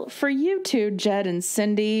 well, for you two, Jed and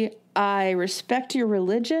Cindy, I respect your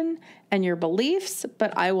religion and your beliefs,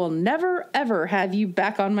 but I will never, ever have you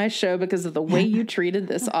back on my show because of the way you treated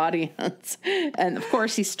this audience. And, of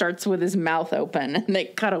course, he starts with his mouth open, and they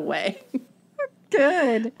cut away.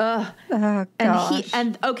 Good. Oh, gosh.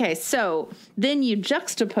 Okay, so then you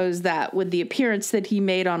juxtapose that with the appearance that he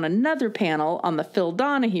made on another panel on the Phil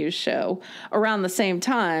Donahue show around the same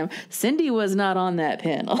time. Cindy was not on that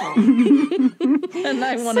panel. And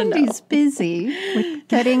I want to know. Cindy's busy with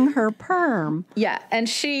getting her perm. Yeah, and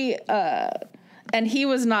she, and he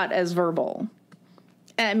was not as verbal.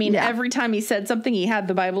 I mean, every time he said something, he had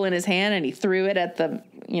the Bible in his hand and he threw it at the,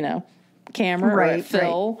 camera or at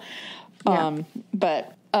Phil. Right.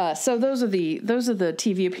 So those are the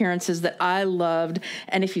TV appearances that I loved.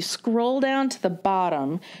 And if you scroll down to the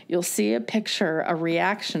bottom, you'll see a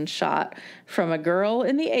reaction shot from a girl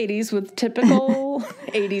in the 80s with typical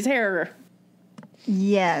 80s hair.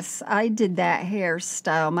 Yes, I did that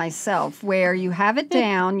hairstyle myself, where you have it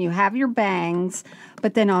down, you have your bangs,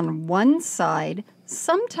 but then on one side,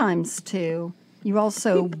 sometimes two, you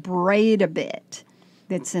also braid a bit.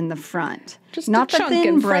 That's in the front. Just not the chunk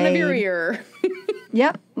thin in front of your ear.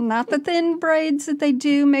 Yep, not the thin braids that they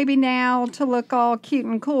do maybe now to look all cute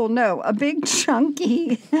and cool. No, a big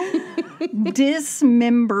chunky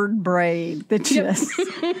dismembered braid that just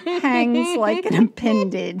hangs like an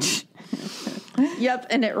appendage. Yep,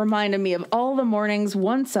 and it reminded me of all the mornings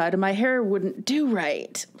one side of my hair wouldn't do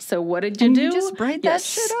right. So what did you do? You just braid that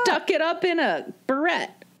shit up. Stuck it up in a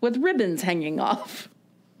barrette with ribbons hanging off.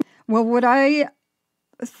 Well, what I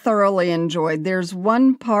thoroughly enjoyed, there's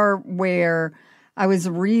one part where I was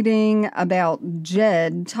reading about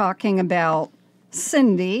Jed talking about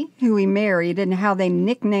Cindy, who he married, and how they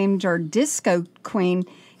nicknamed her Disco Queen.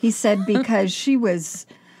 He said because she was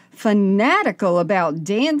fanatical about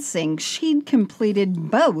dancing, she'd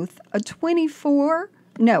completed both a 20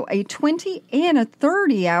 and a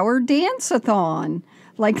 30-hour dance-a-thon.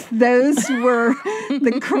 Like, those were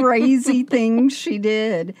the crazy things she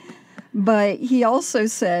did. But he also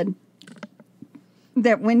said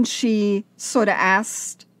that when she sort of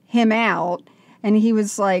asked him out, and he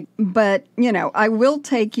was like, but, I will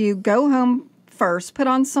take you, go home first, put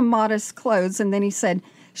on some modest clothes. And then he said,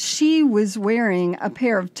 she was wearing a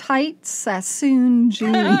pair of tight Sassoon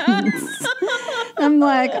jeans. I'm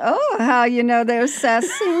like, oh, how you know they're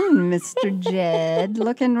Sassoon, Mr. Jed.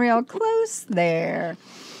 Looking real close there.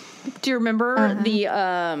 Do you remember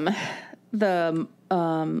the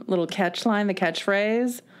little catch line, the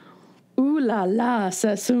catchphrase? Ooh la la,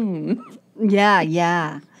 Sassoon.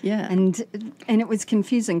 Yeah. And it was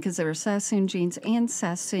confusing because there were Sassoon jeans and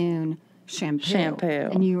Sassoon shampoo.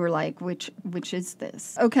 And you were like, which is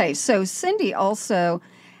this? Okay, so Cindy also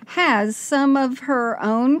has some of her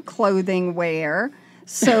own clothing wear.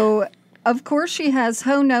 So, of course, she has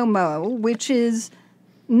Ho No Mo, which is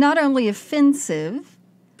not only offensive,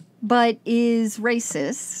 but is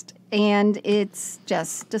racist, and it's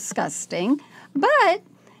just disgusting. But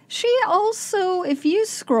she also, if you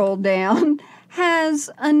scroll down, has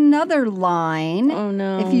another line. Oh,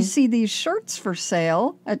 no. If you see these shirts for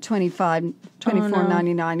sale at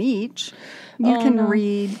 $24.99 each, you can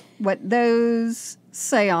read what those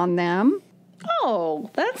say on them. Oh,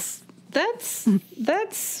 that's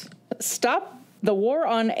stop the war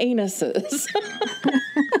on anuses.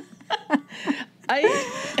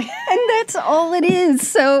 And that's all it is.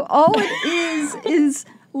 So all it is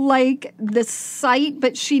like the site,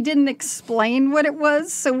 but she didn't explain what it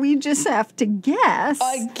was, so we just have to guess.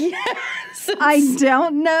 I guess. I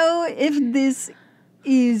don't know if this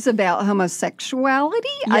is about homosexuality.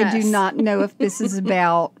 Yes. I do not know if this is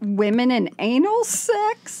about women and anal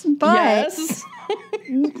sex, but yes.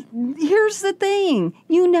 Here's the thing.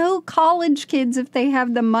 College kids, if they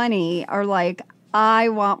have the money, are like, I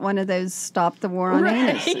want one of those Stop the War on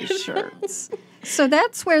Anuses shirts. So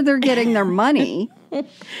that's where they're getting their money.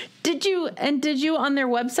 Did you on their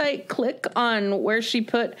website click on where she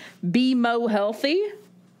put Be Mo Healthy?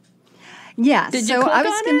 Yeah. Did you click I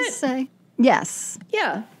was going to it? say yes.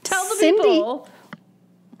 Yeah. Tell the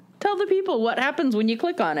people what happens when you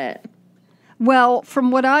click on it. Well,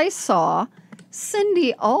 from what I saw,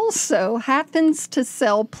 Cindy also happens to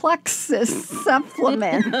sell Plexus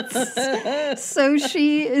supplements. So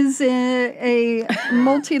she is a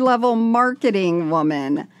multi-level marketing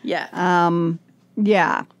woman. Yeah.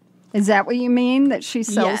 Yeah. Is that what you mean, that she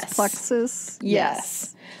sells Yes. Plexus?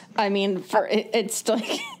 Yes. I mean, it's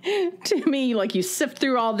like, to me, like, you sift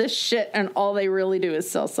through all this shit and all they really do is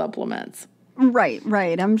sell supplements. Right.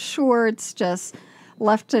 I'm sure it's just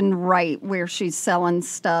left and right where she's selling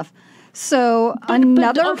stuff. So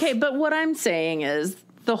But what I'm saying is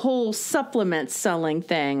the whole supplement selling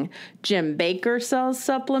thing. Jim Baker sells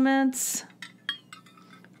supplements.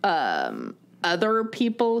 Other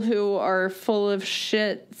people who are full of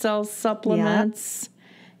shit sell supplements. Yep.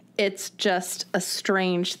 It's just a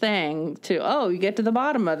strange thing you get to the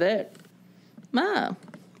bottom of it. Oh.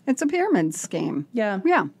 It's a pyramid scheme. Yeah.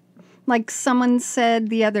 Yeah. Like someone said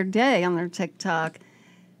the other day on their TikTok,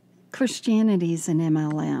 Christianity's an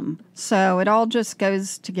MLM. So it all just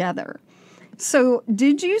goes together. So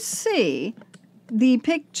did you see the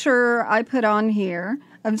picture I put on here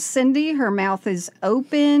of Cindy? Her mouth is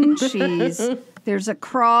open. There's a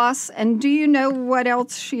cross. And do you know what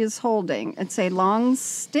else she is holding? It's a long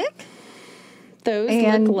stick. Those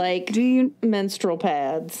look like menstrual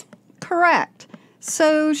pads. Correct.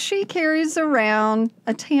 So she carries around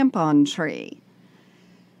a tampon tree.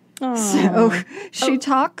 So she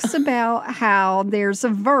talks about how there's a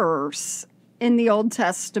verse in the Old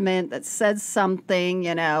Testament that says something,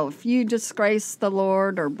 if you disgrace the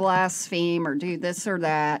Lord or blaspheme or do this or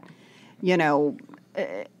that,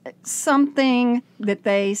 something that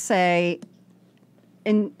they say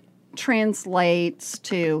translates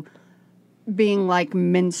to being like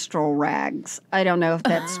menstrual rags. I don't know if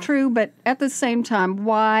that's true, but at the same time,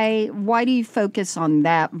 why do you focus on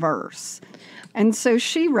that verse? And so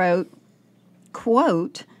she wrote,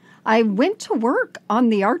 quote, I went to work on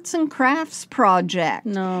the arts and crafts project.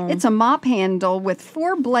 No. It's a mop handle with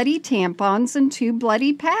 4 bloody tampons and 2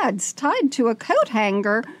 bloody pads tied to a coat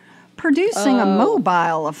hanger, producing a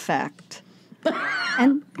mobile effect.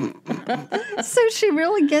 And so she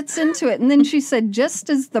really gets into it. And then she said, just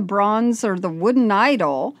as the bronze or the wooden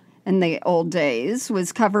idol in the old days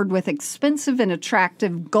was covered with expensive and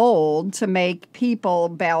attractive gold to make people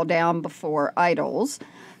bow down before idols,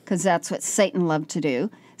 because that's what Satan loved to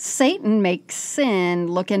do. Satan makes sin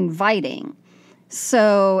look inviting.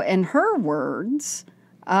 So, in her words,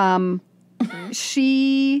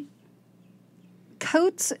 she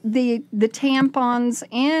coats the tampons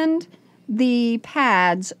and the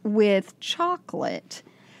pads with chocolate.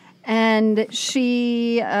 And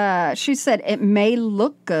she said it may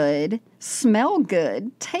look good, smell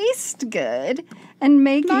good, taste good, and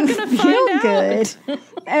make you feel good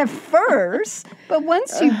at first. But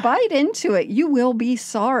once you bite into it, you will be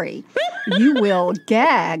sorry. You will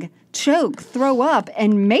gag, choke, throw up,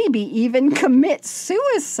 and maybe even commit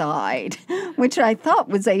suicide, which I thought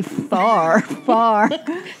was a far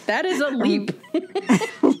That is a leap.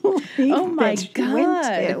 leap Oh my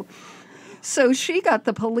God. So she got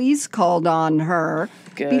the police called on her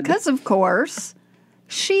because, of course,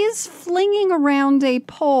 she is flinging around a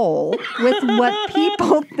pole with what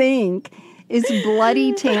people think is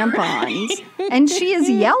bloody tampons. And she is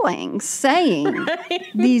yelling, saying,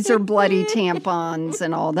 these are bloody tampons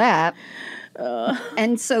and all that.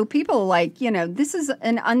 And so people are like, this is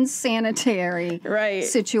an unsanitary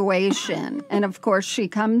situation. And, of course, she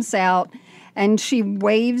comes out and she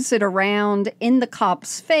waves it around in the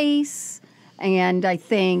cop's face. And I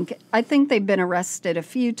think they've been arrested a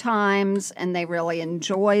few times, and they really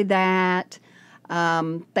enjoy that.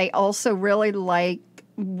 They also really like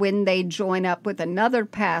when they join up with another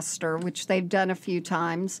pastor, which they've done a few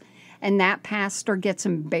times, and that pastor gets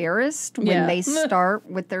embarrassed when they start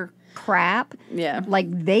with their crap. Yeah.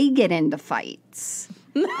 Like they get into fights.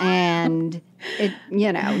 And it,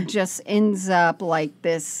 just ends up like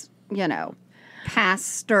this,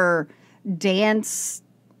 pastor dance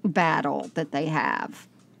battle that they have.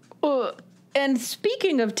 And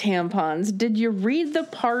speaking of tampons, did you read the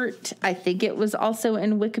part, I think it was also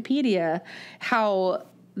in Wikipedia, how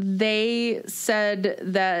they said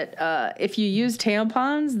that if you use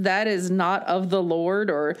tampons, that is not of the Lord,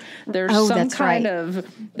 or there's some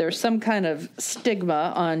kind of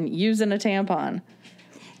stigma on using a tampon.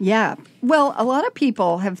 Yeah. Well, a lot of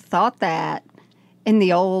people have thought that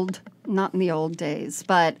not in the old days,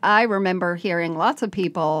 but I remember hearing lots of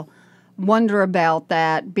people wonder about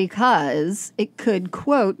that because it could,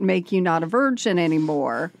 quote, make you not a virgin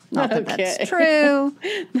anymore. Not that that's true,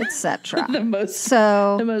 etc. The most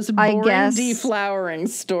boring deflowering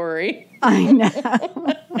story. I know.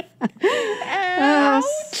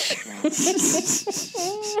 Ouch.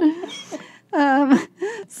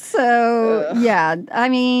 Yeah, I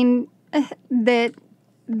mean, that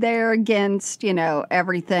they're against,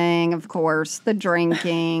 everything, of course, the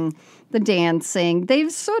drinking, the dancing.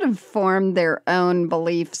 They've sort of formed their own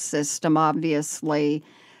belief system, obviously,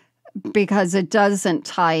 because it doesn't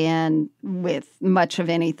tie in with much of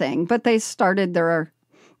anything. But they started their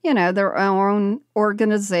own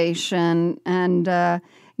organization, and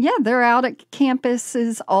they're out at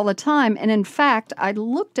campuses all the time. And in fact, I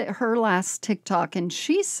looked at her last TikTok, and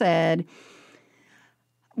she said,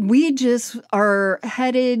 we just are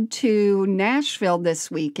headed to Nashville this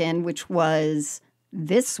weekend, which was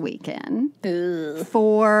this weekend,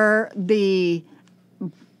 for the,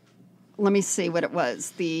 let me see what it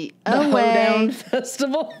was, the Hoedown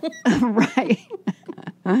Festival. Right.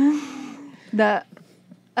 The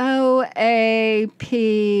OAP.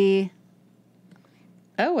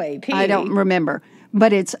 I don't remember,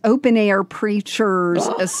 but it's Open Air Preachers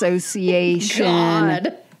Association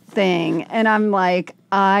thing. And I'm like,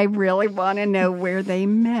 I really want to know where they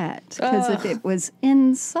met, because if it was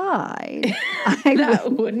inside, I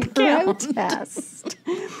wouldn't protest.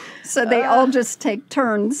 So they all just take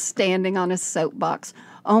turns standing on a soapbox.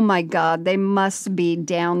 Oh my God, they must be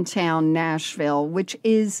downtown Nashville, which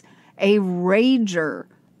is a rager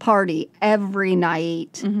party every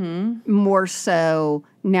night, more so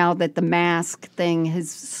now that the mask thing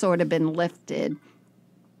has sort of been lifted.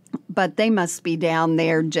 But they must be down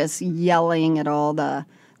there just yelling at all the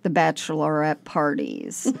bachelorette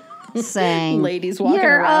parties, saying, ladies walking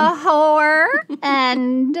 "You're around. a whore,"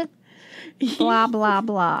 and blah, blah,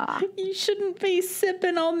 blah. You shouldn't be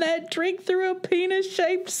sipping on that drink through a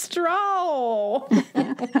penis-shaped straw.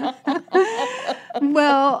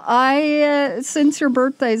 Well, since your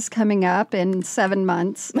birthday's coming up in 7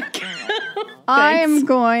 months, I am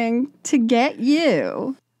going to get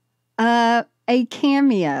you a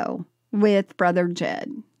cameo with Brother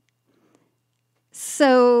Jed.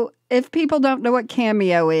 So if people don't know what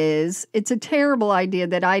Cameo is, it's a terrible idea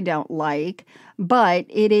that I don't like, but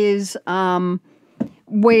it is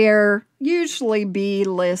where usually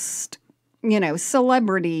B-list,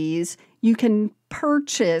 celebrities, you can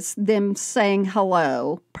purchase them saying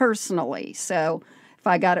hello personally. So if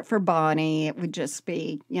I got it for Bonnie, it would just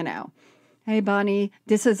be, hey, Bonnie,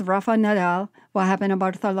 this is Rafa Nadal. What happened in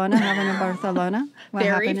Barcelona? Happened in Barcelona. What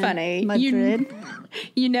Very happened funny. In Madrid?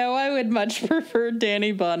 I would much prefer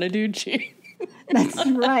Danny Bonaducci. That's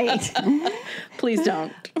right. Please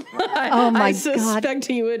don't. Oh, my God. I suspect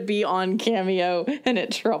he would be on Cameo, and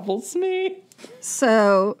it troubles me.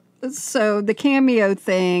 So the Cameo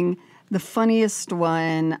thing, the funniest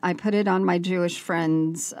one, I put it on my Jewish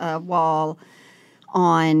friends' wall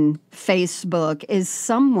on Facebook, is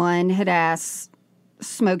someone had asked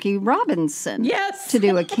Smokey Robinson to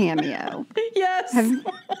do a cameo. Yes.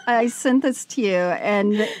 I sent this to you,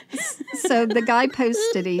 and so the guy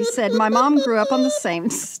posted, he said, my mom grew up on the same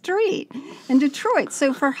street in Detroit,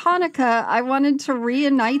 so for Hanukkah, I wanted to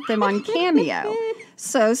reunite them on Cameo.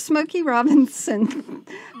 So Smokey Robinson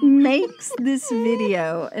makes this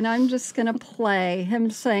video, and I'm just going to play him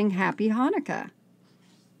saying Happy Hanukkah.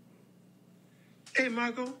 Hey,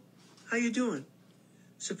 Marco, how you doing?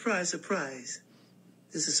 Surprise, surprise.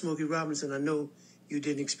 This is Smokey Robinson. I know you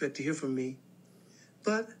didn't expect to hear from me,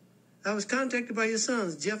 but I was contacted by your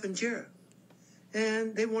sons, Jeff and Jared,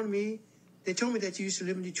 and they told me that you used to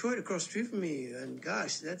live in Detroit across the street from me, and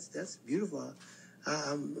gosh, that's beautiful.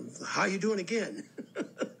 How you doing again?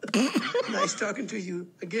 Nice talking to you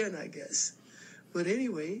again, I guess. But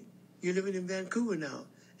anyway, you're living in Vancouver now,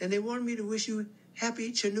 and they wanted me to wish you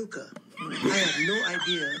Happy Chanukah. I have no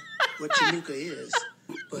idea what Chanukah is,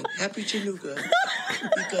 but Happy Chanukah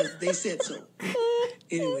because they said so.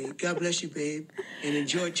 Anyway, God bless you, babe, and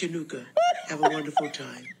enjoy Chanukah. Have a wonderful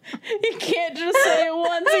time. You can't just say it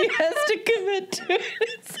once. He has to commit to it.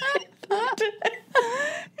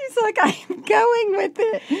 He's like, I'm going with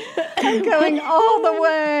it. I'm going all the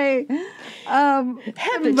way.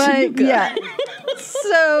 Happy But Chanukah. yeah,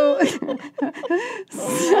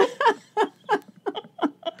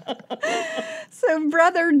 so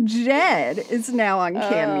Brother Jed is now on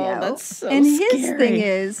Cameo. That's so and his scary. thing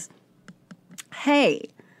is, hey,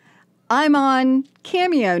 I'm on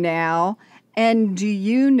Cameo now, and do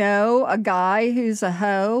you know a guy who's a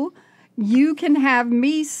hoe? You can have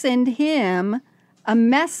me send him a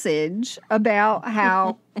message about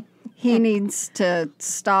how he needs to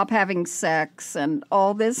stop having sex and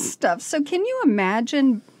all this stuff. So can you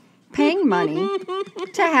imagine paying money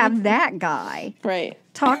to have that guy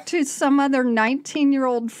talk to some other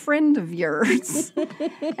 19-year-old friend of yours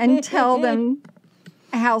and tell them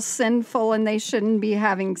how sinful and they shouldn't be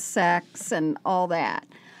having sex and all that?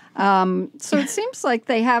 So it seems like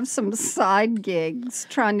they have some side gigs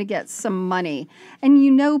trying to get some money.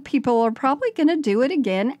 And people are probably going to do it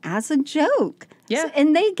again as a joke. Yeah.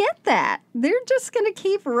 And they get that. They're just going to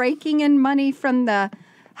keep raking in money from the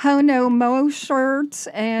Hono Mo shirts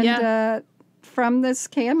and from this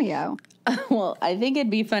Cameo. Well, I think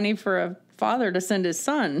it'd be funny for a father to send his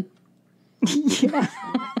son. Yeah.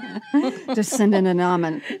 Just send it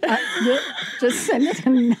just send it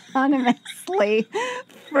anonymously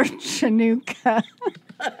for Chanukah.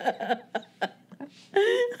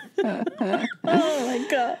 Oh my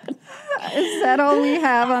God. Is that all we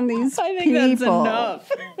have on these people? I think that's enough.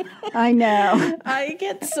 I know. I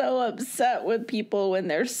get so upset with people when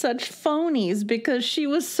they're such phonies because she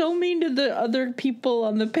was so mean to the other people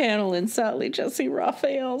on the panel in Sally Jesse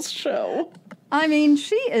Raphael's show. I mean,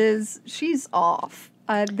 she's off.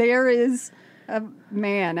 There is a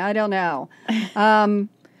man, I don't know.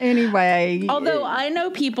 Anyway. Although I know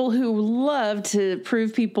people who love to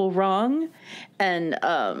prove people wrong and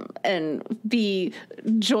be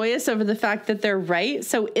joyous over the fact that they're right.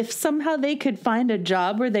 So if somehow they could find a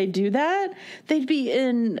job where they do that, they'd be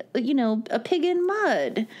in, a pig in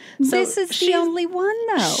mud. So this is the only one,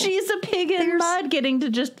 though. She's a pig in mud getting to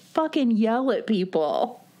just fucking yell at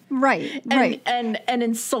people. Right. And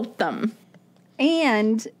insult them.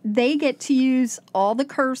 And they get to use all the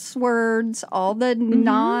curse words, all the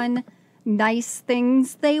non-nice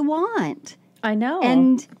things they want. I know.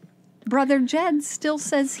 And Brother Jed still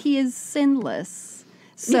says he is sinless.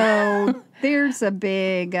 So there's a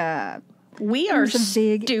big... we are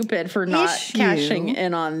stupid for not cashing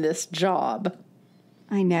in on this job.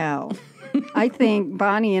 I know. I think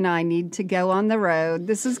Bonnie and I need to go on the road.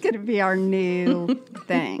 This is going to be our new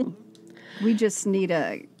thing. We just need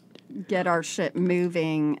to get our shit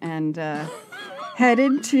moving and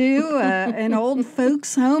headed to an old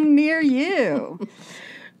folks home near you.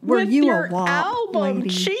 Where with you your will walk, album lady.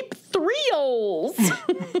 Cheap Thrills.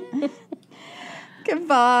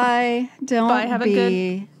 Goodbye. Don't Bye, have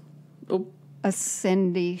be a a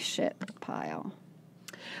Cindy shit pile.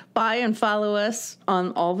 Buy and follow us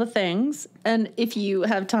on all the things. And if you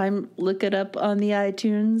have time, look it up on the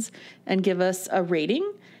iTunes and give us a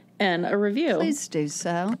rating and a review. Please do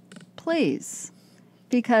so. Please.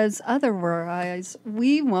 Because otherwise,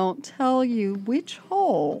 we won't tell you which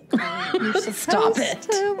hole you're supposed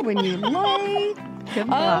to when you lay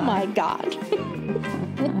goodbye. Oh, my God.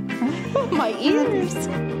 My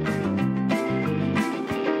ears.